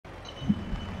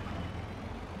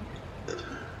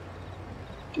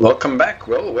Welcome back.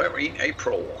 Well, we're in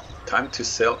April. Time to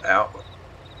sell our,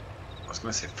 I was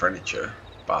going to say furniture,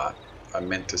 but I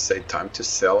meant to say time to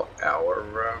sell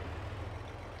our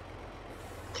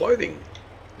clothing.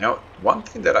 Now, one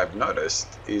thing that I've noticed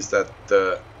is that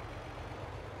the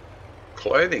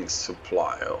clothing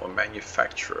supplier or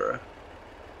manufacturer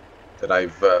that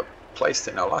I've placed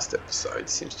in our last episode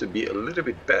seems to be a little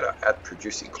bit better at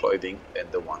producing clothing than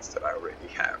the ones that I already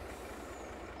have.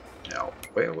 Now,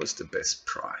 where was the best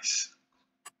price?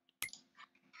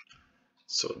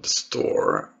 So the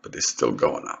store, but it's still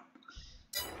going up.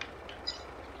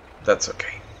 That's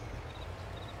okay.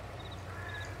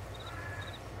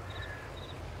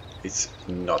 It's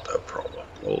not a problem.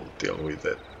 We'll deal with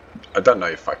it. I don't know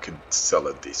if I could sell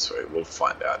it this way. We'll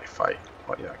find out if I...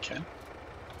 Oh yeah, I can.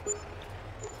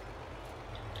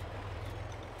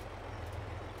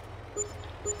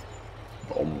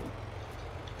 Boom.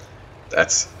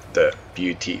 That's the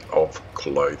beauty of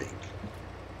clothing.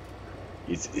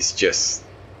 It's just...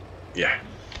 yeah.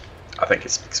 I think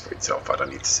it speaks for itself. I don't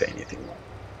need to say anything more.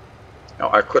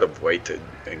 Now, I could have waited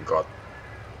and got,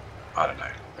 I don't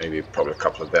know, maybe probably a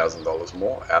couple of $1,000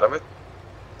 more out of it.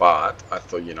 But I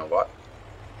thought, you know what?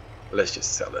 Let's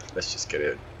just sell it. Let's just get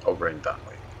it over and done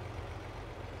with.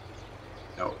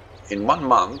 Now, in 1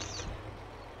 month,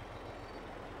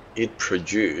 it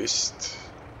produced,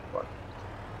 what,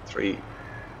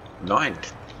 9.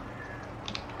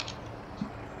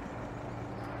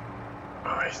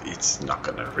 Oh, it's not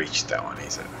going to reach that one,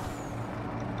 is it?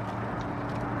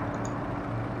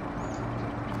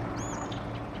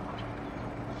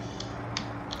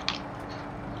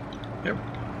 Yep,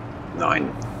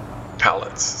 9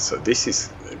 pallets. So this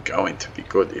is going to be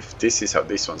good. If this is how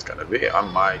this one's going to be, I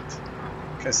might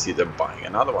consider buying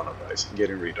another one of those and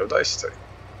getting rid of those two.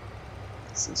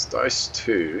 Since those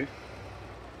two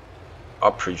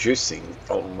are producing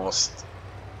almost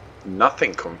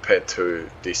nothing compared to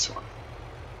this one.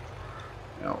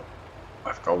 Now,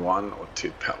 I've got one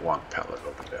pallet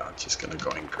over there. I'm just going to go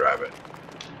and grab it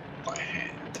by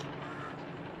hand.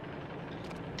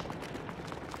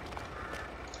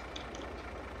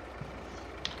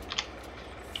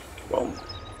 Well,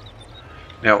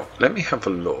 now let me have a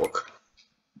look.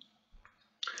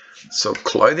 So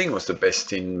clothing was the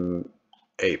best in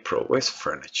April. Where's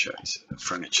furniture?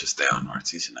 Furniture's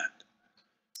downwards, isn't it?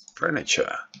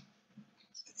 Furniture.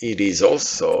 It is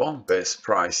also best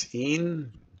price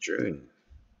in June.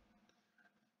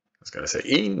 I was going to say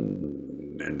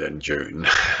in and then June.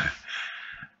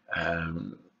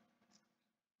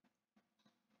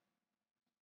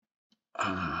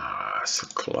 So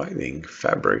clothing,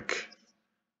 fabric,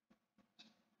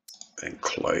 and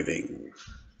clothing,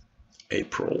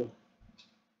 April.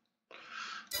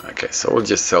 Okay, so we'll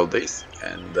just sell this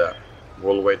and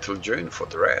we'll wait till June for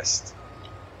the rest.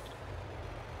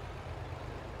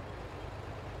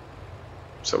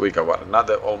 So we got what,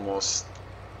 another almost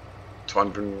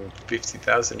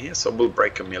 250,000 here. So we'll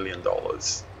break $1 million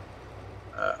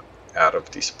out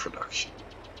of this production.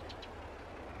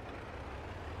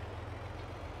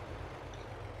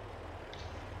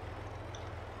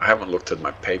 I haven't looked at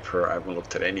my paper. I haven't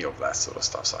looked at any of that sort of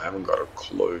stuff. So I haven't got a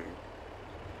clue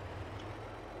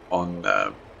on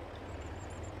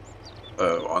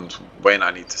when I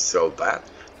need to sell that.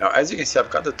 Now, as you can see, I've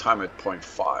got the time at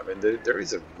 0.5, and there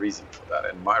is a reason for that.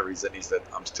 And my reason is that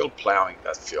I'm still plowing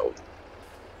that field,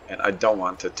 and I don't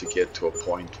want it to get to a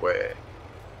point where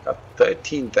I got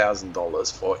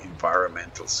 $13,000 for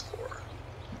environmental score.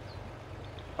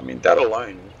 I mean, that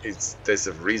alone there's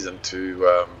a reason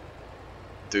to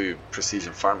do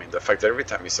precision farming. The fact that every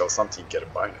time you sell something, you get a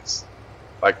bonus.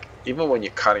 Like even when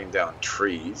you're cutting down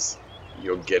trees,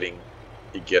 you get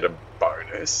a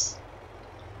bonus.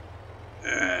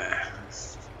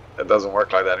 It doesn't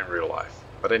work like that in real life.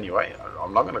 But anyway,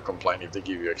 I'm not going to complain if they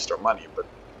give you extra money, but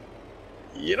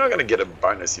you're not going to get a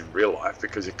bonus in real life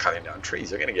because you're cutting down trees.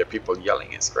 You're going to get people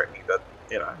yelling and screaming that,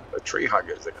 you know, the tree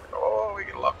huggers, they're going to go, oh, we're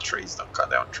going to love trees, don't cut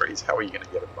down trees. How are you going to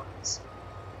get a bonus?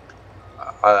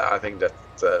 I think that,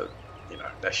 you know,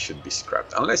 that should be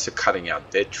scrapped. Unless you're cutting out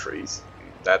dead trees.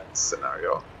 In that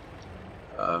scenario,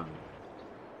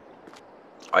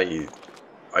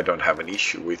 I don't have an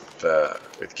issue with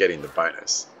getting the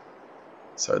bonus.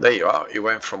 So there you are. It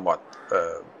went from what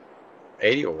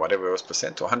 80 or whatever it was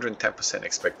percent to 110%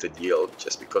 expected yield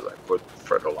just because I put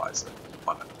fertilizer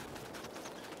on it.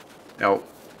 Now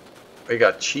we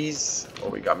got cheese, or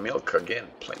we got milk again,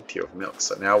 plenty of milk.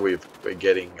 So now we're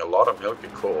getting a lot of milk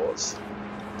because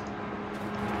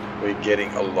we're getting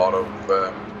a lot of.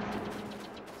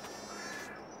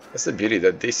 That's the beauty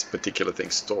that this particular thing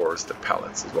stores the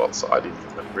pallets as well. So I didn't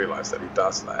even realize that it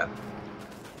does that.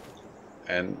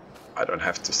 and I don't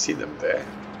have to see them there,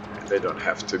 and they don't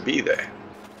have to be there,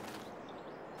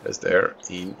 as they're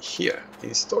in here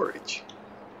in storage.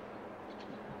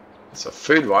 So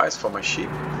food-wise for my sheep,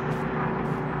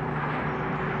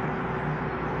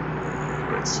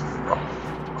 it's the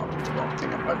wrong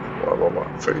thing. I'm like,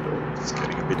 what food? Oh, it's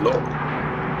getting a bit low,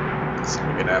 so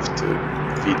we're gonna have to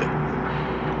feed them.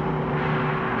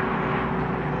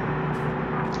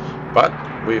 But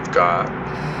we've got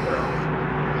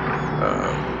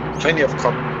plenty of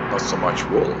cotton, not so much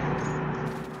wool.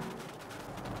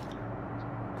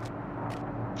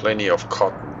 Plenty of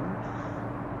cotton.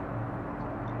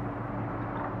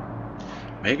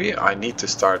 Maybe I need to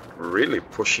start really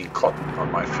pushing cotton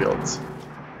on my fields.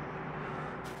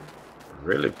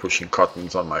 Really pushing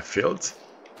cottons on my fields,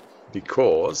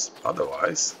 because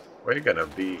otherwise we're gonna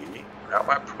be,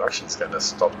 my production's gonna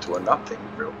stop to a nothing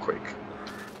real quick.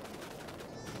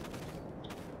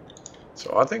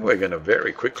 So I think we're gonna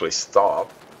very quickly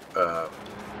stop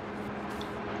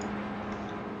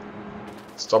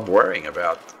worrying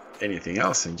about anything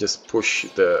else and just push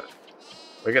the.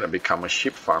 We're gonna become a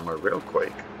sheep farmer real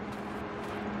quick.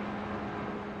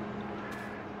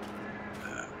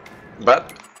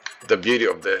 But the beauty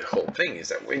of the whole thing is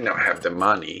that we now have the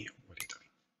money. What are you doing?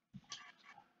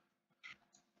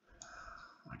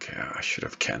 Okay, I should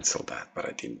have cancelled that, but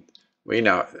I didn't.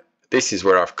 This is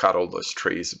where I've cut all those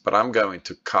trees, but I'm going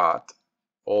to cut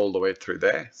all the way through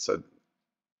there. So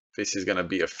this is going to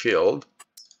be a field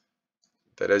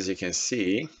that, as you can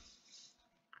see,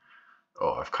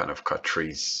 I've kind of cut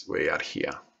trees way out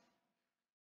here.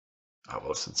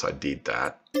 Well, since I did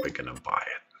that, we're going to buy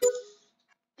it.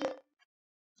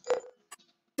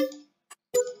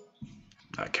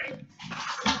 Okay.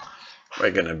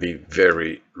 We're going to be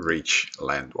very rich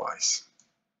land-wise.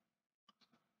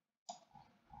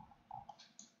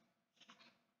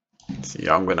 See,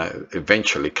 I'm going to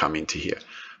eventually come into here.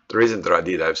 The reason that I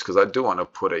did that is because I do want to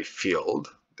put a field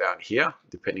down here,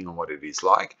 depending on what it is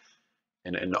like.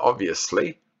 And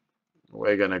obviously,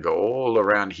 we're going to go all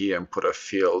around here and put a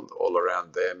field all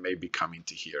around there, maybe come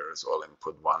into here as well and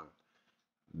put one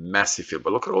massive field.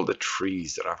 But look at all the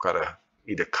trees that I've got to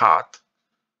either cut,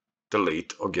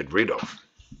 delete, or get rid of.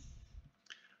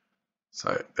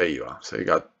 So there you are. So you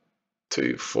got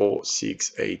 2, 4,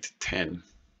 6, 8, 10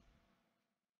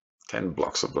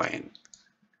 blocks of land.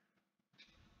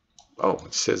 Oh,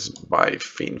 it says buy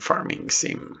Fin Farming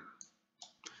Sim.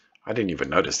 I didn't even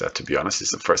notice that, to be honest.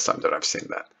 It's the first time that I've seen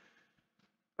that.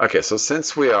 Okay, so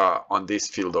since we are on this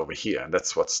field over here, and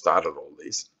that's what started all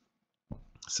this,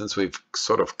 since we've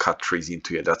sort of cut trees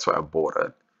into it, that's why I bought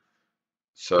it.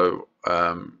 So,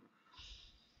 man,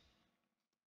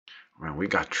 we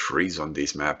got trees on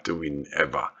this map, do we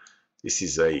ever? This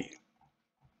is a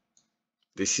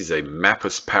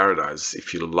mapper's paradise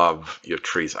if you love your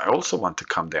trees. I also want to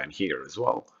come down here as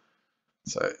well.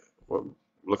 So, well,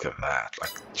 look at that,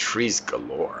 like trees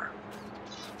galore.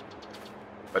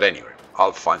 But anyway,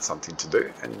 I'll find something to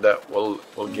do, and we'll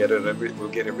get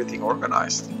everything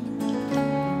organized.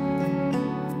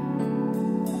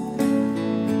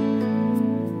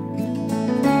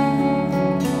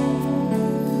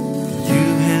 You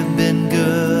have been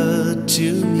good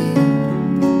to me.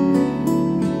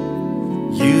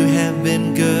 You have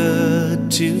been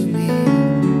good to me.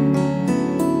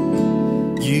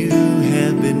 You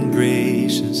have been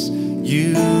gracious.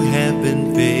 You have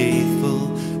been faithful,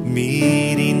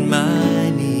 meeting my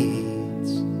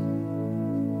needs.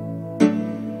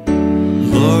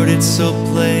 Lord, it's so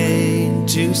plain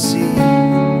to see.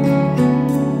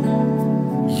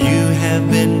 You have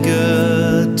been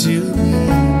good to me.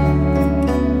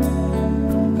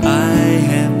 I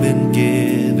have been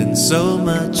given so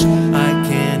much I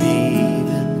can't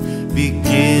even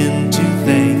begin to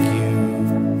thank you.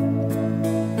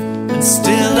 And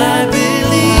still I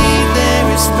believe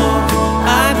there is more.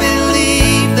 I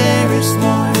believe there is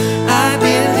more. I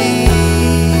believe.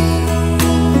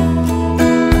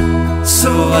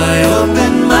 So I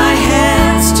open my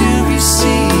hands to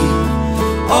receive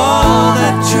all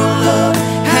that your love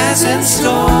has in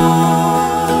store.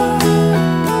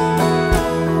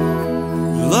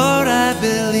 Lord, I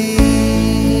believe.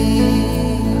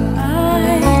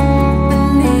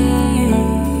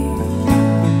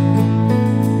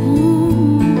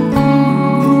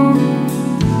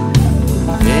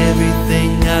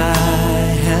 Everything I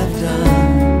have done,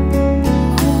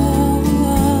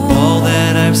 all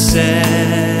that I've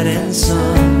said and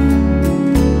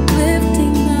sung,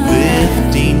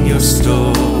 lifting your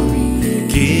story,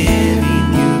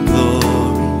 giving you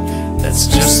glory, that's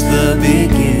just the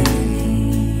beginning.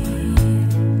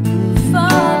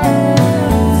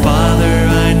 Father,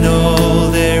 I know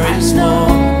there is more.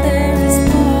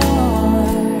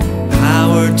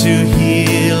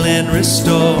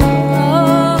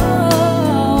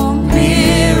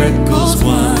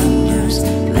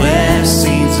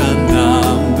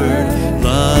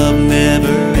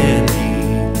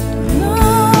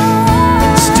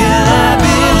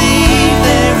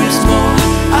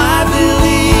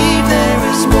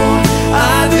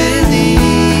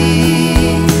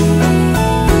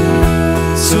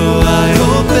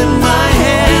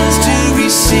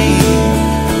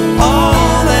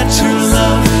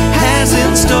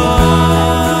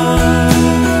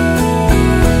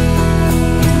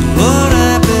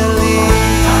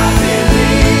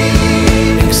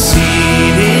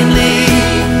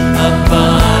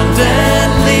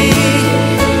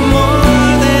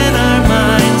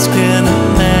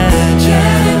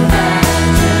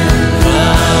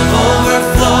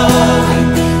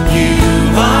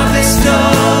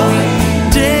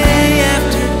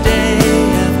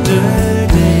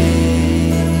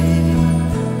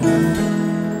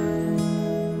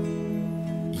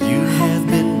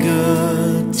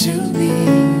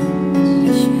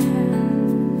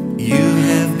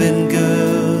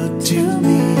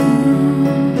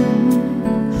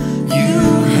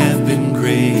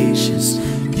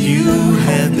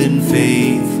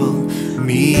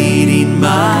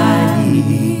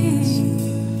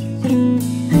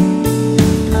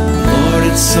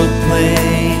 so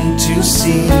plain to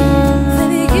see.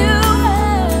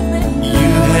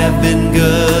 You have been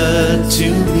good to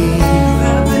me.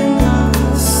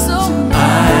 I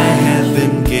have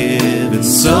been given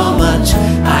so much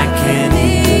I can't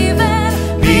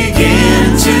even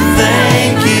begin to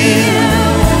thank you.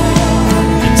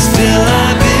 And still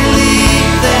I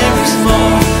believe there is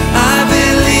more. I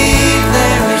believe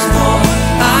there is more.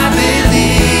 I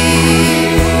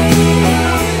believe.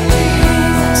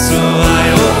 So I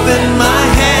open my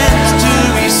hands to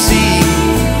receive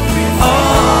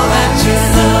all that your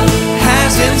love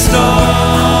has in store.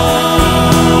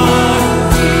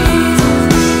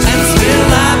 And still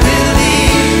I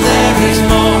believe there is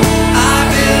more. I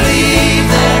believe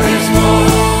there is more.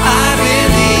 I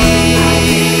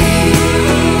believe.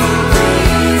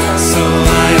 So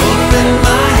I open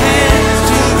my hands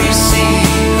to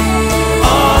receive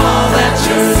all that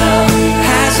your love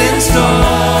has in store.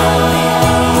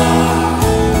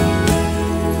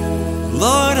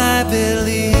 Lord, I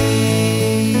believe.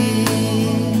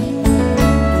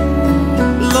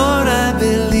 Lord, I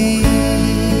believe.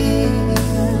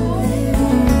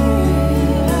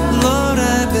 Lord,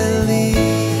 I believe.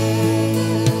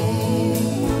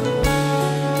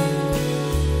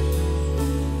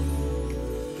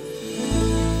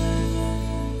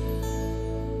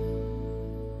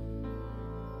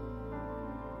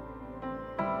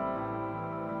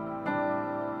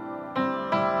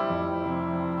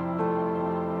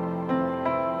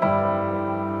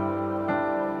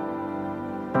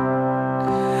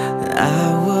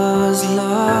 I was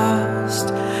lost,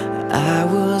 I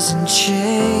was in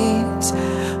chains.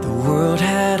 The world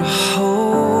had a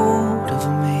hold of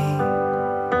me.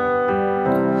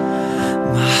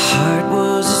 My heart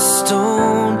was a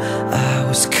stone, I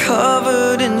was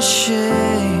covered in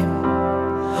shame.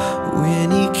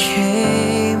 When he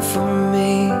came for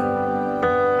me,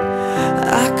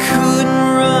 I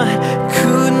couldn't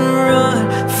run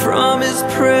from his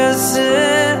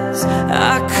presence.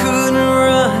 I couldn't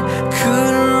run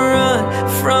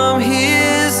from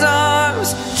his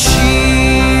arms.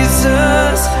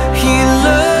 Jesus, he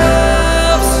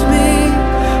loves me.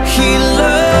 He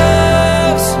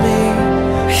loves me.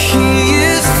 He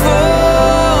is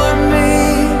for me.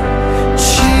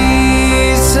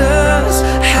 Jesus,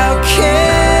 how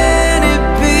can it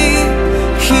be?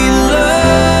 He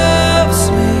loves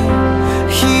me.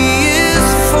 He is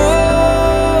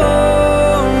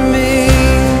for me.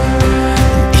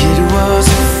 It was a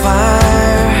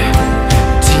fire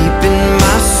deep in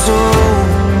my soul.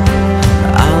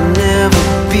 I'll never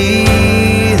be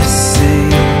the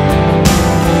same.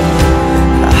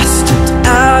 I stepped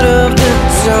out of the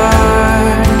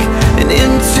dark and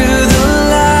into the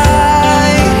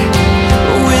light.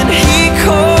 When he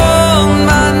called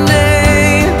my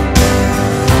name,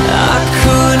 I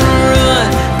couldn't run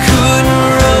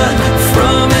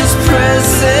from his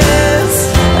presence.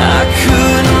 I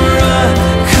couldn't run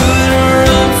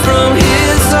from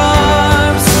his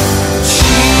arms.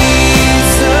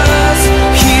 Jesus,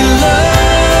 he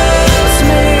loves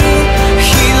me.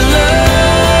 He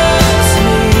loves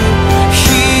me.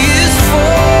 He is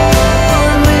for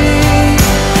me.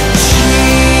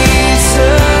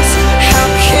 Jesus, how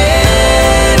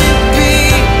can it be?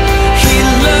 He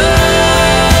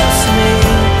loves me.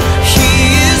 He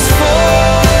is for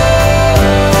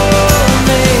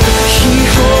me. He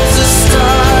holds the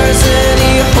stars and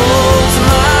he holds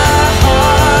my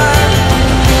heart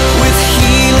with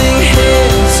healing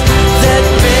hands that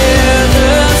bear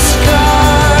the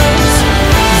scars.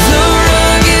 The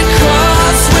rugged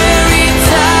cross where he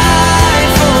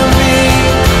died for me,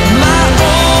 my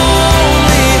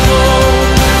only hope,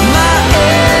 my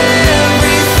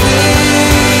everything.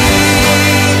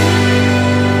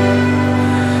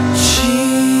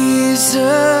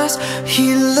 Jesus, he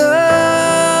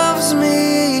loves me.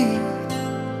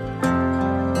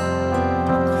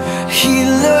 He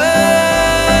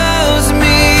loves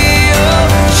me. Oh,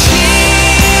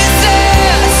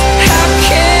 Jesus, how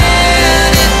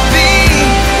can it be?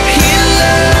 He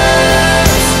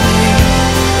loves me.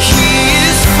 He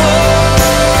is for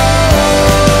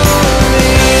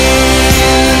me.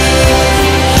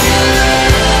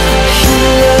 He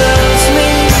loves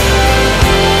me.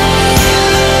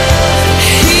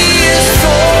 He is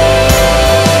for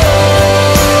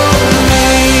me.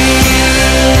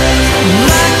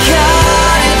 My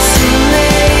God, it's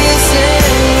amazing.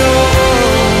 Oh,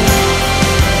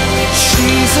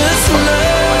 Jesus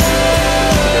loves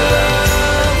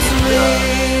me.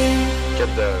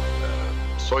 Get the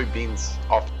soybeans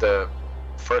off the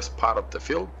first part of the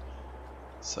field.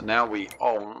 So now we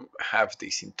all have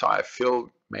this entire field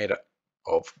made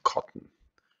of cotton.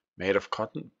 Made of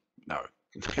cotton? No,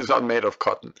 It's not made of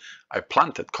cotton. I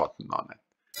planted cotton on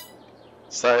it.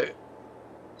 So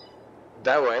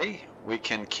that way we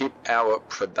can keep our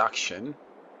production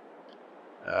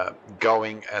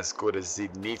going as good as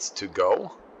it needs to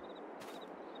go,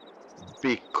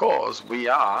 because we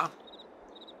are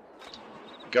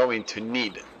going to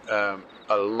need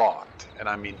a lot, and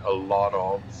I mean a lot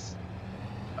of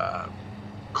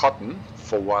cotton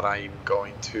for what I'm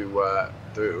going to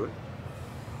do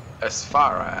as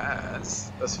far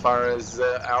as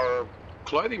our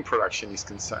clothing production is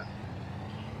concerned.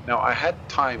 Now I had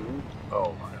time,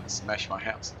 oh, I'm gonna smash my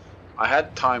house. I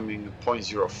had timing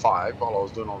 0.05 while I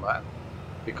was doing all that,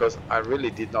 because I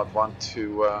really did not want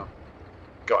to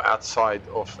go outside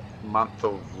of month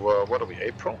of what are we,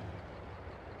 April,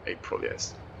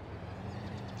 yes.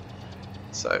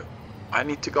 So I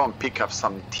need to go and pick up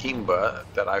some timber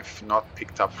that I've not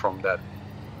picked up from that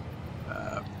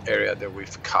area that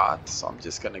we've cut. So I'm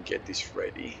just gonna get this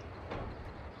ready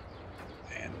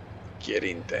and get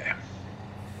in there.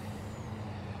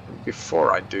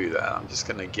 Before I do that, I'm just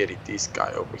gonna get this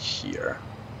guy over here.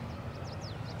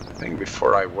 I think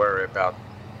before I worry about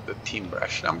the timber,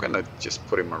 actually I'm gonna just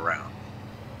put him around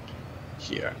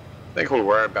here. I think we'll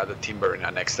worry about the timber in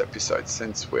our next episode,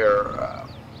 since we're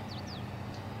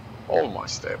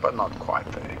almost there, but not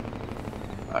quite there.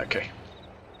 Okay.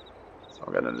 So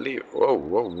I'm gonna leave. Whoa,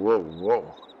 whoa, whoa,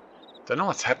 whoa. Don't know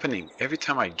what's happening. Every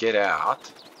time I get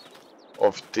out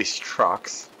of these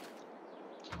trucks,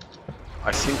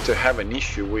 I seem to have an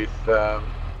issue with, I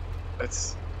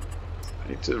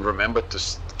need to remember to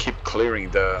keep clearing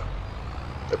the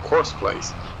course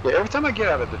place. Yeah, every time I get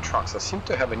out of the trucks, I seem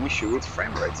to have an issue with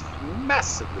frame rates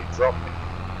massively dropping.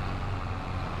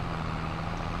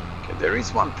 Okay, there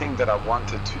is one thing that I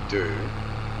wanted to do.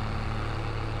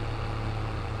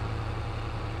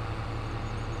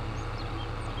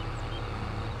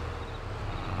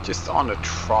 Just on a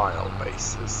trial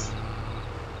basis.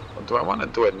 Or do I want to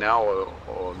do it now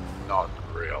or not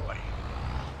really?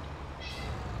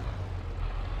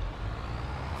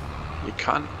 You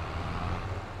can't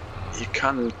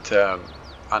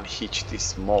unhitch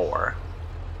this mower.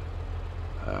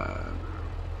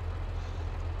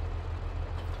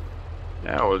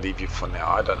 Yeah, I'll leave you for now.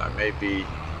 I don't know, maybe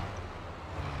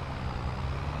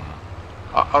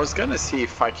I was gonna see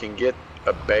if I can get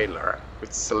a baler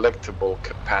with selectable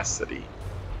capacity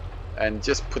and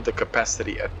just put the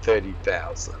capacity at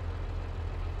 30,000.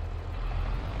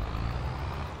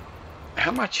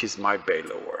 How much is my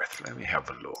baler worth? Let me have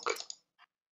a look.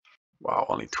 Wow,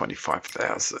 only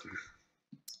 25,000.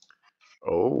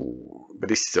 Oh, but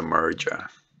this is a merger.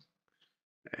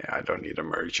 Yeah, I don't need a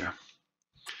merger.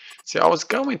 See, I was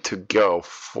going to go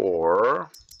for,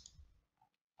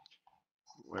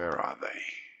 where are they?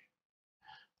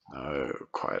 No,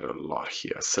 quite a lot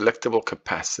here. Selectable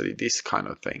capacity, these kind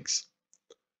of things.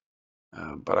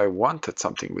 But I wanted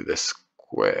something with a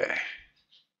square.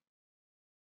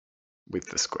 With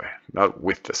the square, not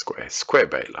with the square. Square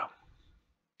baler.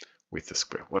 With the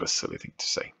square. What a silly thing to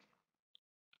say.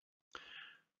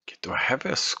 Okay, do I have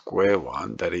a square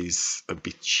one that is a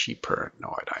bit cheaper? No,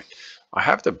 I don't. I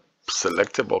have the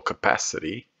selectable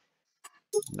capacity.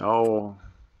 No.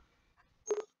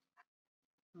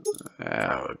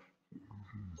 Whatever.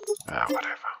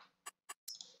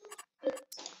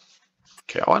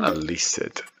 Okay, I want to list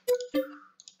it.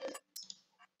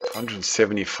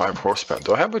 175 horsepower.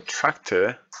 Do I have a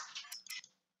tractor?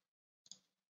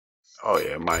 Oh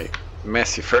yeah, my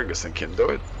Massey Ferguson can do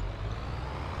it.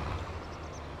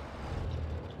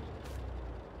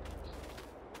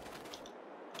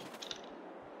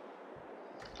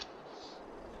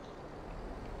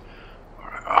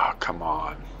 Alright, oh come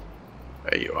on.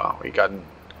 There you are. We got.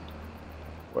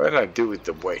 What did I do with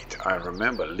the weight? I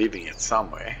remember leaving it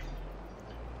somewhere.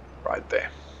 Right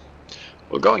there.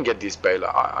 We'll go and get this baler.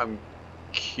 I'm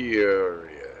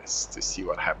curious to see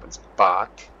what happens,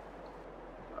 but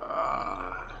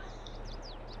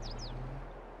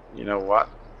you know what?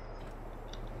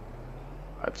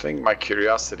 I think my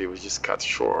curiosity was just cut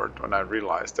short when I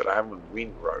realized that I have a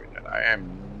windrow and I am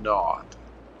not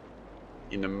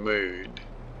in a mood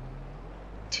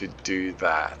to do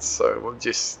that. So we'll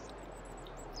just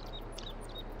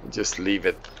leave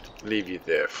you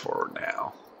there for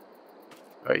now.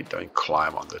 Oh, you don't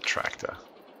climb on the tractor.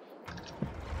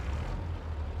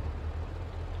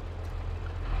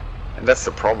 And that's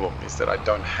the problem, is that I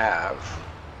don't have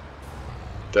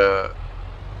a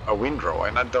windrow,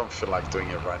 and I don't feel like doing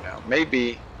it right now.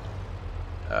 Maybe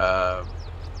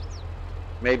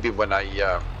when I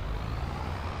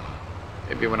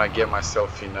get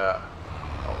myself in a,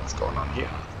 oh, what's going on here?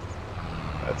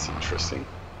 That's interesting.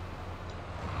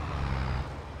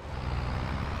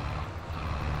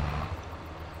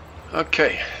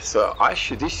 Okay, so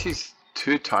this is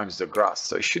 2 times the grass,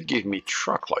 so it should give me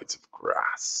truckloads of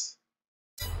grass.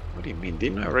 What do you mean?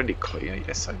 Didn't I already clear?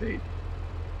 Yes, I did.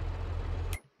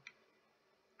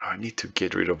 I need to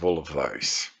get rid of all of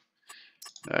those.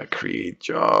 Create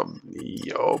job,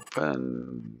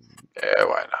 open. Yeah,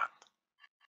 why not?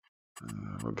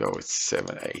 We'll go with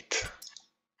 7, 8.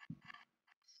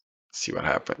 See what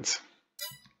happens.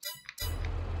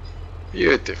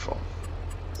 Beautiful.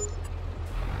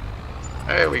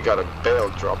 Hey, we got a bale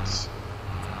dropped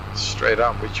straight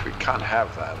up, which we can't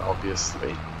have that,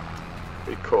 obviously,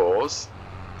 because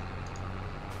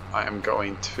I am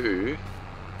going to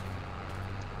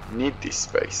need this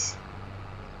space.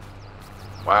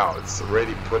 Wow, it's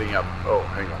already putting up. Oh,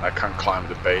 hang on, I can't climb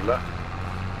the baler.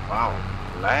 Wow,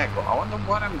 lag. I wonder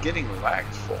what I'm getting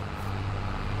lagged for.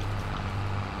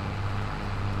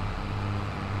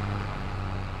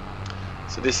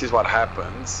 So this is what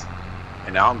happens.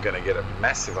 And now I'm going to get a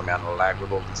massive amount of lag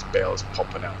with all these bales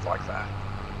popping out like that.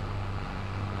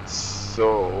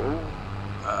 So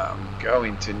I'm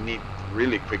going to need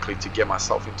really quickly to get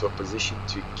myself into a position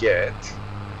to get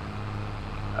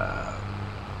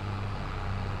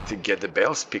the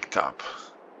bales picked up.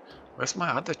 Where's my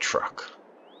other truck?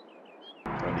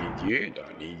 Don't need you,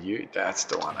 don't need you. That's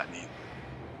the one I need.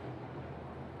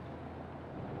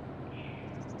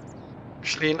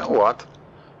 Actually, you know what?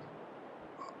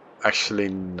 Actually,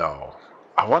 no.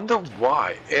 I wonder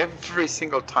why every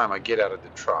single time I get out of the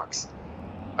trucks,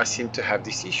 I seem to have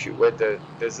this issue where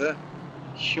there's a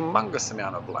humongous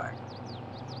amount of lag.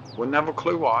 Wouldn't have a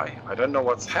clue why. I don't know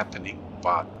what's happening,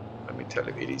 but let me tell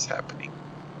you, it is happening.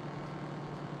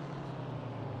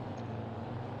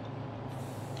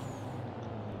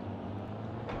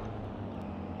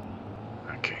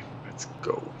 Okay, let's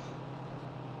go.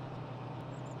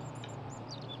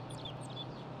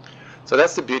 So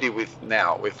that's the beauty with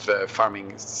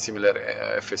Farming Simulator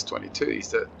FS22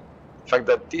 is the fact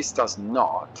that this does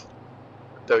not,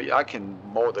 though I can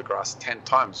mow the grass 10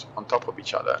 times on top of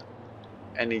each other,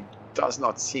 and it does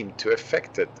not seem to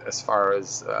affect it as far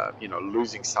as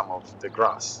losing some of the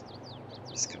grass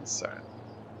is concerned.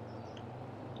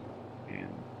 And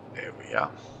there we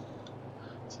are.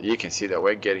 So you can see that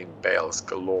we're getting bales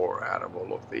galore out of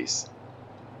all of these,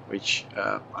 which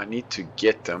I need to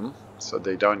get them so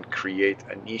they don't create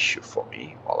an issue for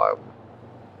me while I'm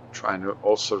trying to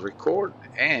also record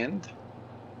and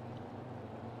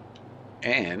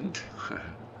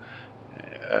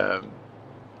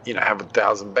have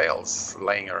 1,000 bales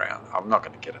laying around. I'm not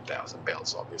going to get 1,000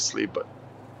 bales, obviously, but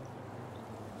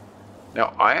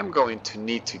now I am going to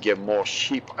need to get more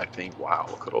sheep, I think. Wow,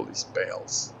 look at all these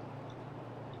bales.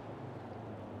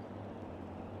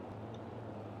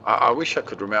 I wish I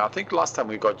could remember. I think last time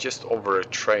we got just over a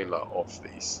trailer of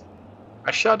these.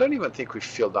 Actually, I don't even think we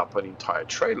filled up an entire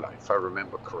trailer, if I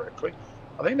remember correctly.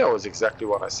 I think that was exactly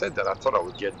what I said, that I thought I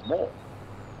would get more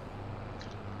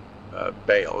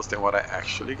bales than what I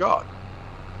actually got.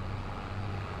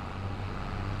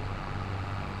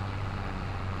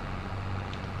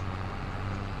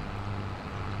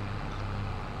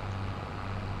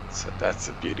 So that's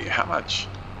the beauty. How much?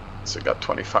 So we got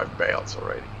 25 bales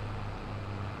already.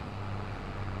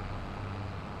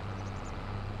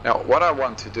 Now, what I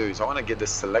want to do is I want to get the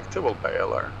selectable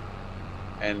baler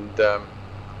and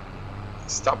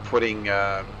start putting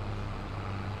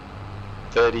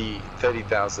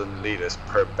 30,000 liters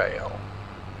per bale.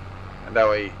 And that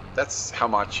way, that's how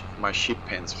much my sheep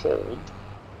pens hold.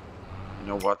 You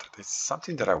know what? It's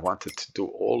something that I wanted to do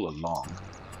all along,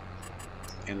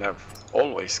 and I've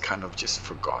always kind of just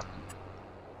forgotten.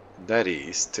 That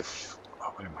is to,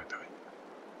 what am I doing?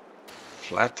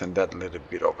 Flatten that little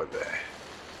bit over there.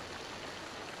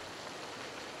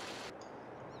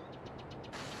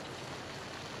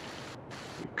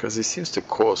 Because it seems to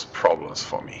cause problems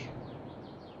for me.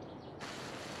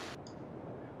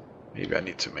 Maybe I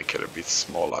need to make it a bit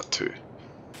smaller to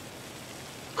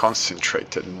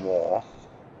concentrate it more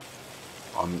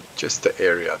on just the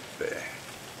area there.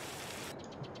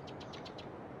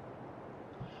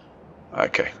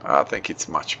 Okay, I think it's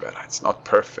much better. It's not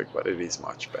perfect, but it is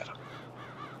much better.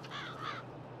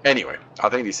 Anyway, I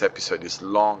think this episode is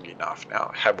long enough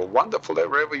now. Have a wonderful day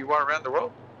wherever you are around the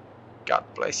world. God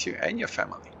bless you and your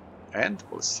family. And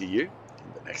we'll see you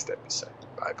in the next episode.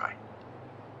 Bye-bye.